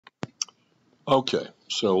Okay,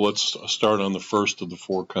 so let's start on the first of the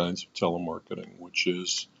four kinds of telemarketing, which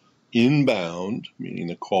is inbound, meaning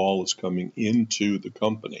the call is coming into the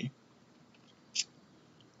company.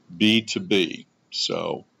 B2B,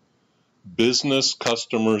 so business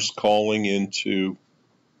customers calling into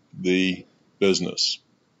the business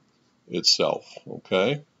itself,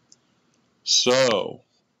 okay? So,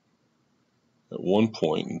 at one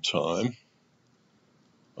point in time,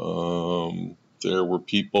 there were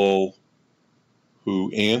people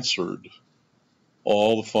who answered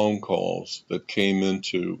all the phone calls that came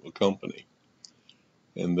into a company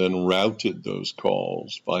and then routed those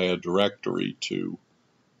calls via directory to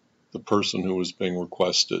the person who was being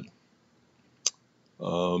requested.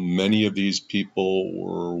 Many of these people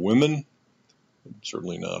were women,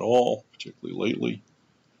 certainly not all, particularly lately.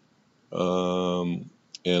 And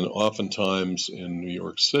oftentimes in New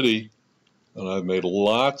York City, and I've made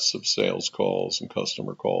lots of sales calls and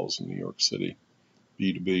customer calls in New York City,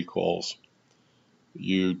 B2B calls.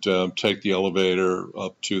 You'd take the elevator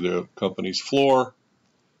up to the company's floor,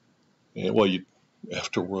 and well,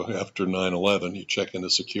 after 9/11, you check into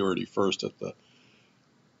security first at the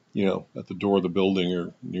door of the building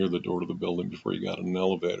or near the door to the building before you got in an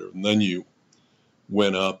elevator, and then you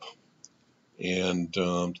went up and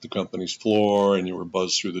to the company's floor, and you were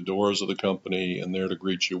buzzed through the doors of the company, and there to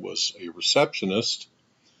greet you was a receptionist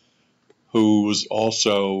who was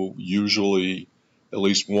also usually at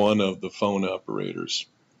least one of the phone operators.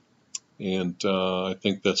 And I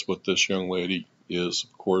think that's what this young lady is.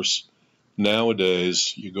 Of course,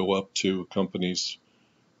 nowadays you go up to a company's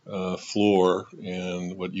floor,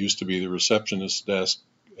 and what used to be the receptionist's desk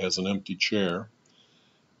has an empty chair,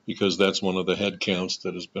 because that's one of the head counts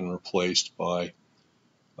that has been replaced by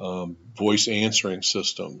voice answering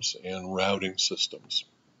systems and routing systems.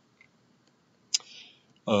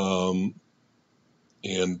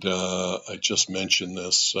 I just mentioned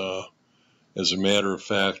this. As a matter of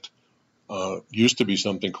fact, used to be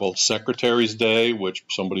something called Secretary's Day, which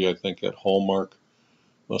somebody, I think, at Hallmark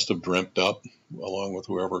must have dreamt up, along with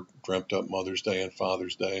whoever dreamt up Mother's Day and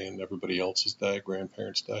Father's Day and everybody else's day,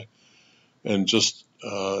 Grandparents' Day. And just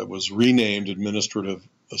it was renamed Administrative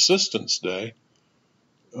Assistants Day.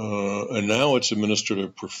 And now it's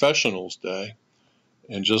Administrative Professionals Day.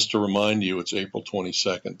 And just to remind you, it's April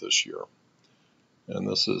 22nd this year. And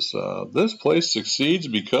this is, this place succeeds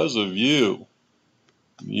because of you.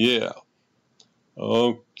 Yeah.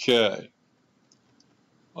 Okay.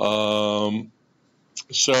 So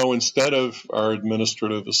instead of our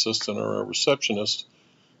administrative assistant or our receptionist,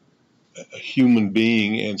 a human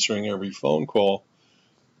being answering every phone call,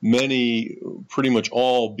 pretty much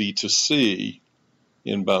all B2C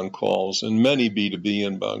inbound calls and many B2B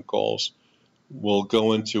inbound calls will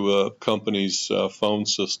go into a company's phone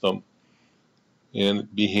system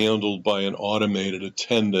and be handled by an automated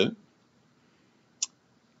attendant.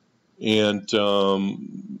 And,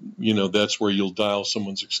 that's where you'll dial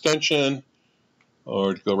someone's extension,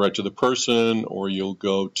 or go right to the person, or you'll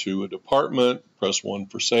go to a department, press 1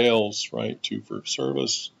 for sales, right, 2 for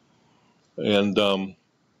service. And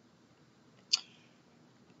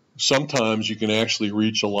sometimes you can actually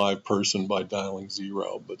reach a live person by dialing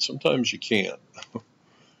 0, but sometimes you can't.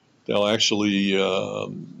 They'll actually,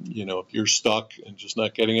 if you're stuck and just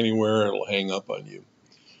not getting anywhere, it'll hang up on you.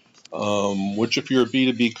 Which if you're a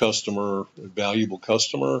B2B customer, a valuable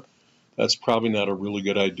customer, that's probably not a really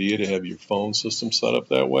good idea to have your phone system set up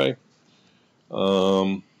that way.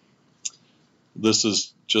 This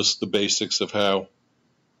is just the basics of how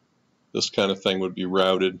this kind of thing would be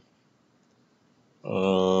routed.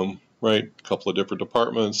 Right, a couple of different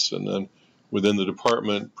departments, and then within the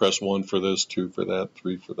department, press 1 for this, 2 for that,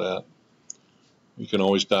 3 for that. You can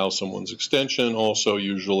always dial someone's extension also,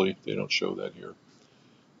 usually. They don't show that here.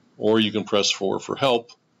 Or you can press 4 for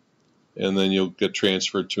help, and then you'll get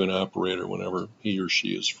transferred to an operator whenever he or she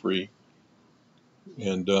is free.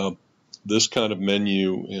 And this kind of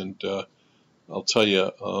menu, and I'll tell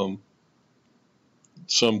you,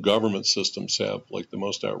 some government systems have like the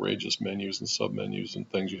most outrageous menus and submenus and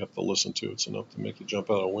things you have to listen to. It's enough to make you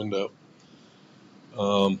jump out a window.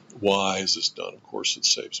 Why is this done? Of course, it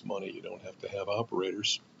saves money. You don't have to have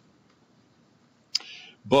operators.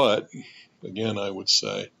 But, again, I would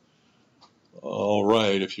say, all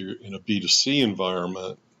right, if you're in a B2C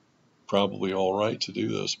environment, probably all right to do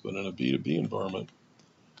this. But in a B2B environment,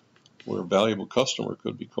 where a valuable customer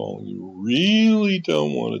could be calling, you really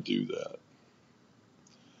don't want to do that.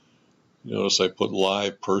 Notice I put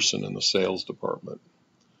live person in the sales department.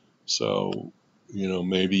 So,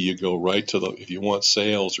 maybe you go right to if you want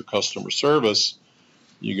sales or customer service,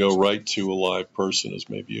 you go right to a live person is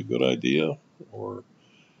maybe a good idea. Or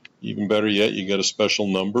Even better yet, you get a special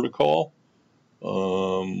number to call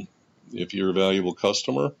if you're a valuable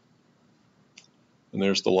customer. And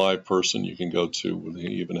there's the live person you can go to. He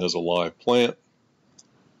even has a live plant,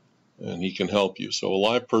 and he can help you. So a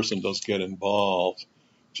live person does get involved,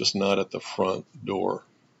 just not at the front door.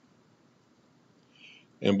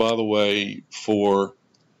 And by the way, for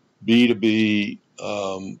B2B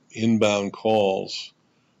inbound calls,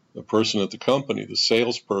 the person at the company, the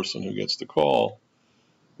salesperson who gets the call,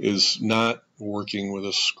 is not working with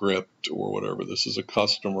a script or whatever. This is a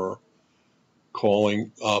customer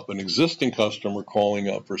calling up, an existing customer calling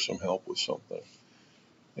up for some help with something.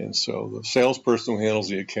 And so the salesperson who handles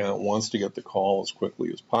the account wants to get the call as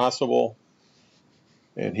quickly as possible,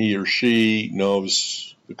 and he or she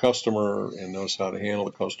knows the customer and knows how to handle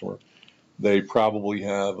the customer. They probably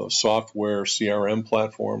have a software CRM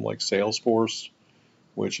platform like Salesforce,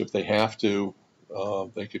 which if they have to,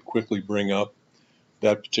 they could quickly bring up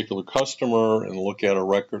that particular customer and look at a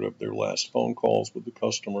record of their last phone calls with the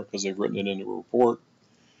customer because they've written it into a report.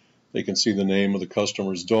 They can see the name of the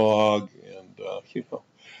customer's dog and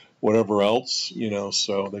whatever else,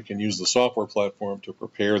 so they can use the software platform to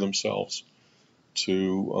prepare themselves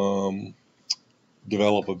to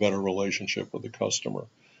develop a better relationship with the customer.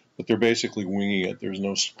 But they're basically winging it. There's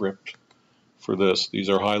no script for this. These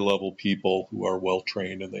are high-level people who are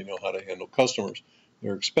well-trained and they know how to handle customers.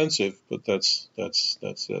 They're expensive, but that's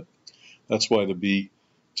it. That's why the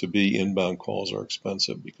B2B inbound calls are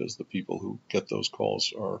expensive, because the people who get those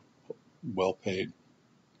calls are well paid.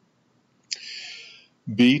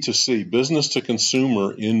 B2C, business to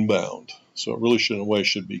consumer inbound. So it really should, in a way,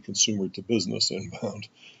 should be consumer to business inbound,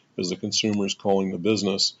 because the consumer is calling the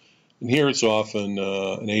business. And here it's often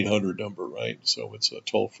an 800 number, right? So it's a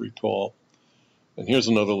toll-free call. And here's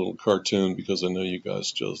another little cartoon, because I know you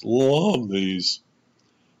guys just love these.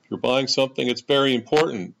 If you're buying something, it's very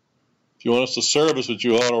important. If you want us to service what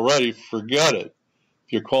you own already, forget it.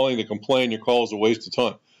 If you're calling to complain, your call is a waste of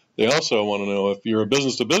time. They also want to know if you're a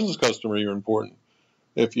business-to-business customer, you're important.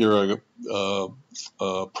 If you're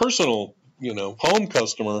a personal, home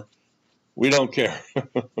customer, we don't care.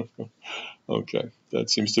 Okay, that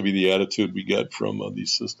seems to be the attitude we get from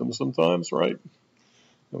these systems sometimes, right?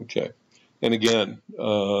 Okay, and again,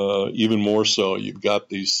 even more so, you've got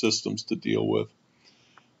these systems to deal with,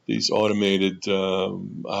 these automated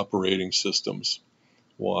operating systems.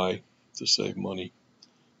 Why? To save money.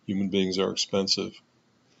 Human beings are expensive.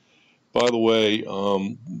 By the way,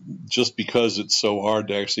 just because it's so hard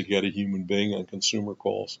to actually get a human being on consumer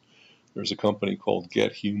calls, there's a company called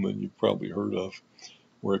Get Human you've probably heard of,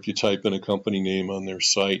 where if you type in a company name on their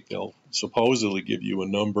site, they'll supposedly give you a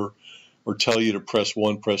number or tell you to press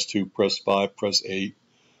 1, press 2, press 5, press 8,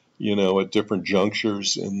 at different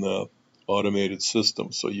junctures in the automated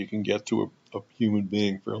system, so you can get to a human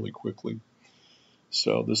being fairly quickly.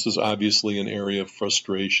 So this is obviously an area of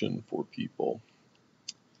frustration for people.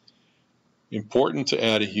 Important to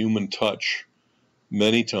add a human touch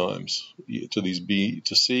many times to these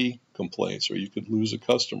B2C complaints, or you could lose a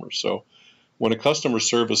customer. So when a customer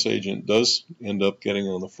service agent does end up getting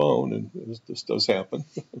on the phone, and this does happen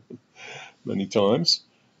many times,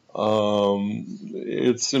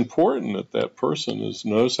 it's important that that person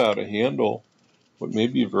knows how to handle what may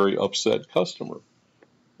be a very upset customer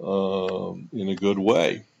in a good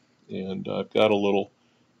way. And I've got a little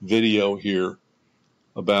video here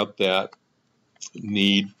about that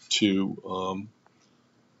need to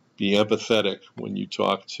be empathetic when you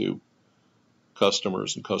talk to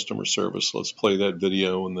customers and customer service. Let's play that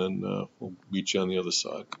video, and then we'll meet you on the other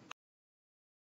side.